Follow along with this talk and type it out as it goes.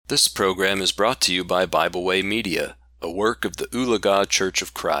This program is brought to you by Bible Way Media, a work of the Ulaga Church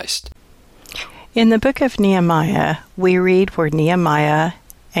of Christ. In the book of Nehemiah, we read where Nehemiah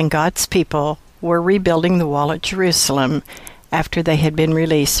and God's people were rebuilding the wall at Jerusalem after they had been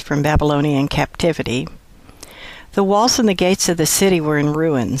released from Babylonian captivity. The walls and the gates of the city were in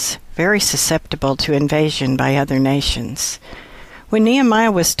ruins, very susceptible to invasion by other nations. When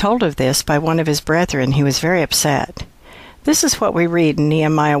Nehemiah was told of this by one of his brethren, he was very upset. This is what we read in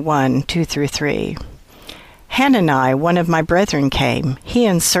Nehemiah 1, 2-3. Hanani, one of my brethren, came, he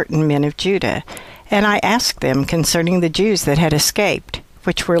and certain men of Judah, and I asked them concerning the Jews that had escaped,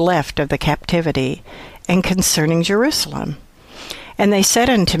 which were left of the captivity, and concerning Jerusalem. And they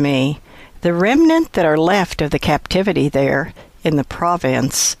said unto me, The remnant that are left of the captivity there in the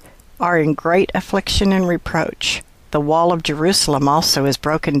province are in great affliction and reproach. The wall of Jerusalem also is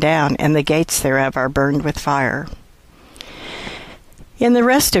broken down, and the gates thereof are burned with fire. In the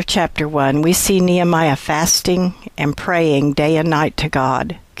rest of chapter 1, we see Nehemiah fasting and praying day and night to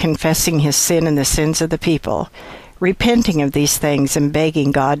God, confessing his sin and the sins of the people, repenting of these things and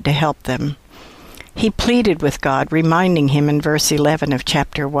begging God to help them. He pleaded with God, reminding him in verse 11 of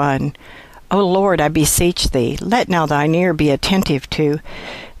chapter 1, O Lord, I beseech thee, let now thine ear be attentive to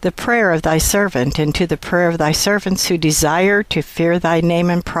the prayer of thy servant, and to the prayer of thy servants who desire to fear thy name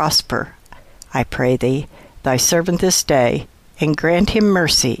and prosper. I pray thee, thy servant this day, and grant him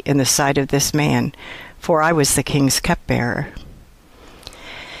mercy in the sight of this man, for I was the king's cupbearer.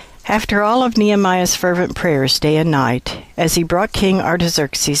 After all of Nehemiah's fervent prayers day and night, as he brought King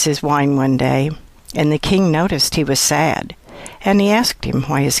Artaxerxes his wine one day, and the king noticed he was sad, and he asked him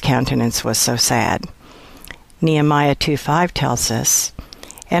why his countenance was so sad. Nehemiah 2:5 tells us,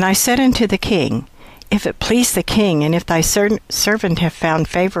 And I said unto the king, If it please the king, and if thy servant have found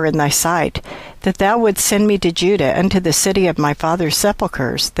favor in thy sight, that thou wouldst send me to Judah unto the city of my father's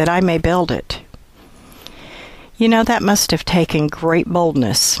sepulchres, that I may build it. You know, that must have taken great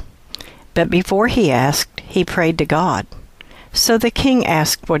boldness. But before he asked, he prayed to God. So the king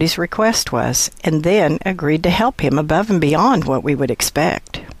asked what his request was, and then agreed to help him above and beyond what we would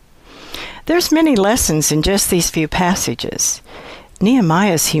expect. There's many lessons in just these few passages.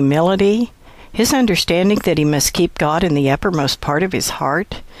 Nehemiah's humility, his understanding that he must keep God in the uppermost part of his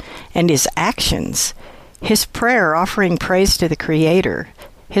heart, and his actions, his prayer offering praise to the Creator,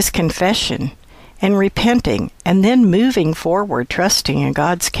 his confession, and repenting, and then moving forward, trusting in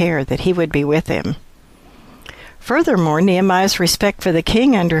God's care that he would be with him. Furthermore, Nehemiah's respect for the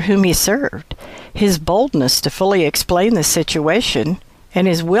king under whom he served, his boldness to fully explain the situation, and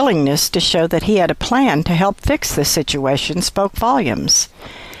his willingness to show that he had a plan to help fix the situation spoke volumes.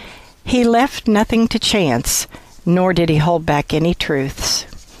 He left nothing to chance, nor did he hold back any truths.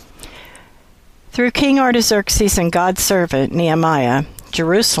 Through King Artaxerxes and God's servant Nehemiah,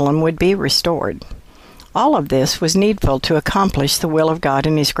 Jerusalem would be restored. All of this was needful to accomplish the will of God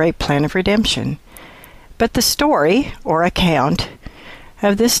in his great plan of redemption. But the story, or account,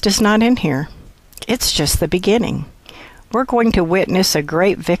 of this does not end here. It's just the beginning. We're going to witness a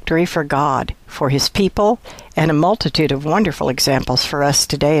great victory for God, for his people, and a multitude of wonderful examples for us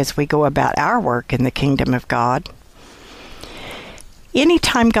today as we go about our work in the kingdom of God.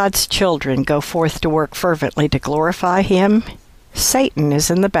 Anytime God's children go forth to work fervently to glorify him, Satan is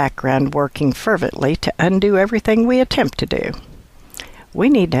in the background working fervently to undo everything we attempt to do. We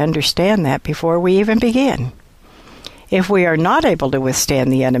need to understand that before we even begin. If we are not able to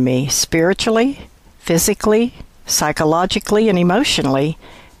withstand the enemy spiritually, physically, psychologically, and emotionally,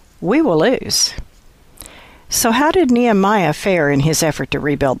 we will lose. So how did Nehemiah fare in his effort to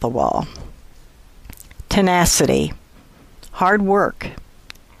rebuild the wall? Tenacity, hard work,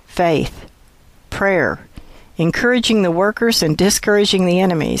 faith, prayer, encouraging the workers and discouraging the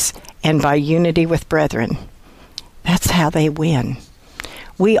enemies, and by unity with brethren. That's how they win.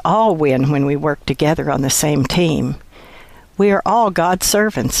 We all win when we work together on the same team. We are all God's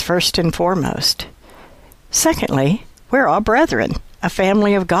servants, first and foremost. Secondly, we're all brethren, a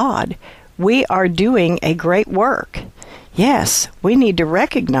family of God. We are doing a great work. Yes, we need to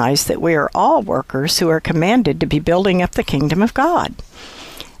recognize that we are all workers who are commanded to be building up the kingdom of God.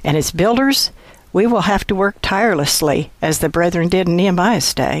 And as builders, we will have to work tirelessly, as the brethren did in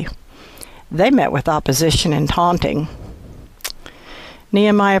Nehemiah's day. They met with opposition and taunting.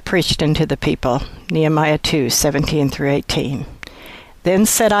 Nehemiah preached unto the people, Nehemiah 2:17-18. Then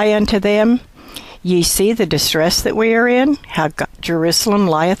said I unto them, Ye see the distress that we are in, how Jerusalem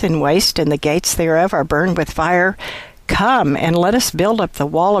lieth in waste, and the gates thereof are burned with fire. Come, and let us build up the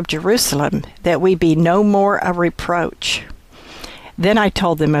wall of Jerusalem, that we be no more a reproach. Then I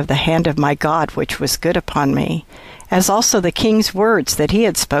told them of the hand of my God which was good upon me, as also the king's words that he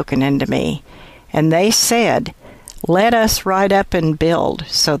had spoken unto me. And they said, Let us ride up and build.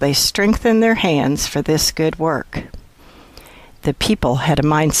 So they strengthened their hands for this good work. The people had a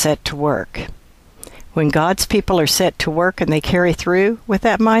mindset to work. When God's people are set to work and they carry through with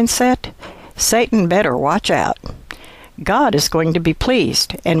that mindset, Satan better watch out. God is going to be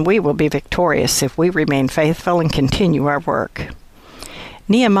pleased, and we will be victorious if we remain faithful and continue our work.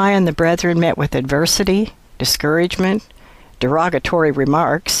 Nehemiah and the brethren met with adversity, discouragement, derogatory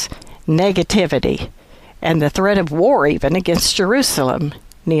remarks, negativity, and the threat of war even against Jerusalem,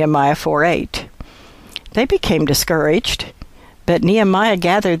 Nehemiah 4:8. They became discouraged, but Nehemiah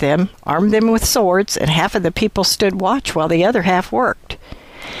gathered them, armed them with swords, and half of the people stood watch while the other half worked.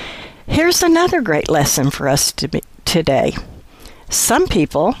 Here's another great lesson for us today. Some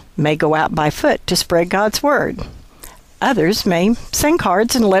people may go out by foot to spread God's word. Others may send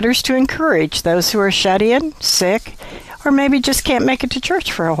cards and letters to encourage those who are shut in, sick, or maybe just can't make it to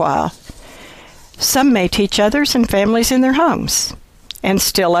church for a while. Some may teach others and families in their homes. And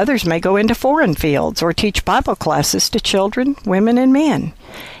still others may go into foreign fields or teach Bible classes to children, women, and men.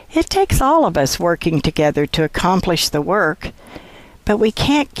 It takes all of us working together to accomplish the work, but we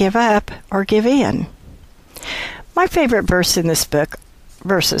can't give up or give in. My favorite verses in this book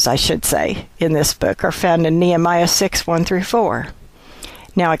are found in Nehemiah 6:1-4.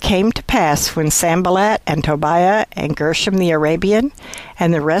 Now it came to pass when Sanballat and Tobiah and Gershom the Arabian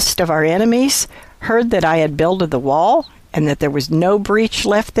and the rest of our enemies heard that I had builded the wall, and that there was no breach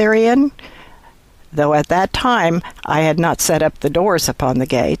left therein, though at that time I had not set up the doors upon the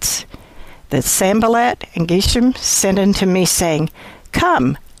gates, that Sanballat and Geshem sent unto me, saying,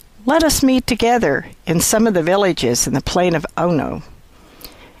 Come, let us meet together in some of the villages in the plain of Ono.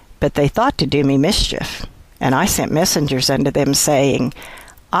 But they thought to do me mischief, and I sent messengers unto them, saying,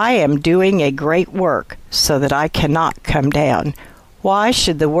 I am doing a great work, so that I cannot come down. Why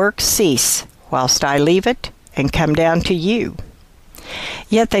should the work cease, whilst I leave it, and come down to you?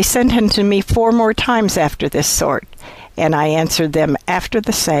 Yet they sent unto me 4 more times after this sort, and I answered them after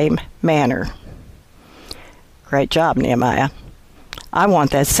the same manner. Great job, Nehemiah. I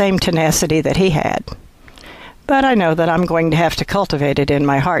want that same tenacity that he had. But I know that I'm going to have to cultivate it in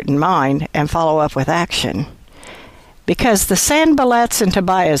my heart and mind and follow up with action. Because the Sanballats and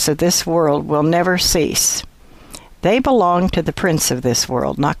Tobiahs of this world will never cease. They belong to the prince of this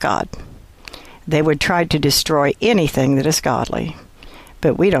world, not God. They would try to destroy anything that is godly.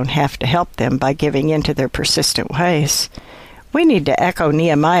 But we don't have to help them by giving in to their persistent ways. We need to echo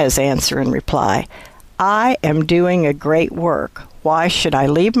Nehemiah's answer and reply, I am doing a great work. Why should I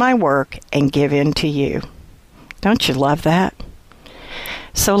leave my work and give in to you? Don't you love that?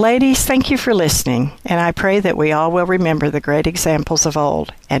 So ladies, thank you for listening, and I pray that we all will remember the great examples of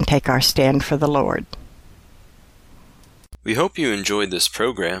old and take our stand for the Lord. We hope you enjoyed this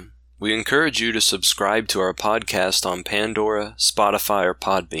program. We encourage you to subscribe to our podcast on Pandora, Spotify, or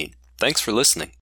Podbean. Thanks for listening.